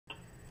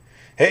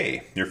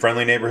Hey, your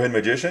friendly neighborhood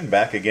magician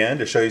back again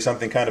to show you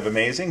something kind of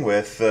amazing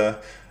with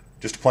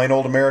just a plain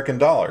old American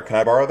dollar. Can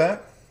I borrow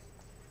that?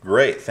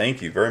 Great,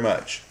 thank you very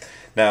much.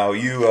 Now,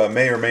 you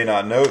may or may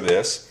not know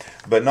this,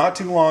 but not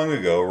too long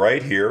ago,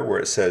 right here where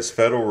it says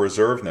Federal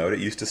Reserve Note, it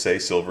used to say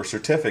Silver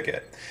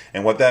Certificate.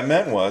 And what that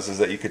meant is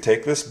that you could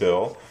take this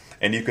bill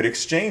and you could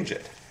exchange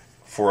it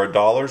for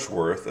 $1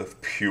 worth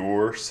of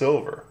pure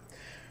silver.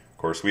 Of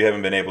course, we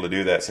haven't been able to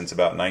do that since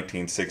about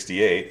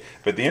 1968,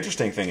 but the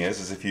interesting thing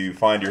is if you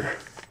find your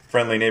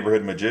friendly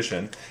neighborhood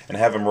magician and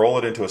have him roll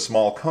it into a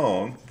small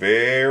cone,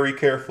 very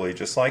carefully,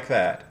 just like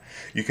that,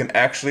 you can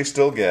actually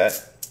still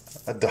get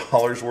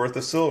 $1 worth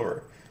of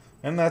silver.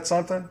 Isn't that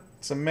something?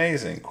 It's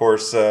amazing. Of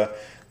course,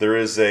 there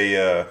is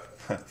a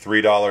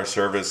 $3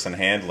 service and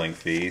handling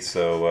fee,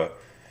 so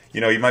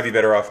you might be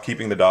better off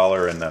keeping the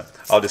dollar, and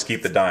I'll just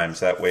keep the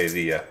dimes. That way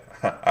the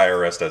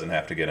IRS doesn't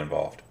have to get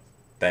involved.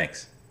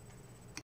 Thanks.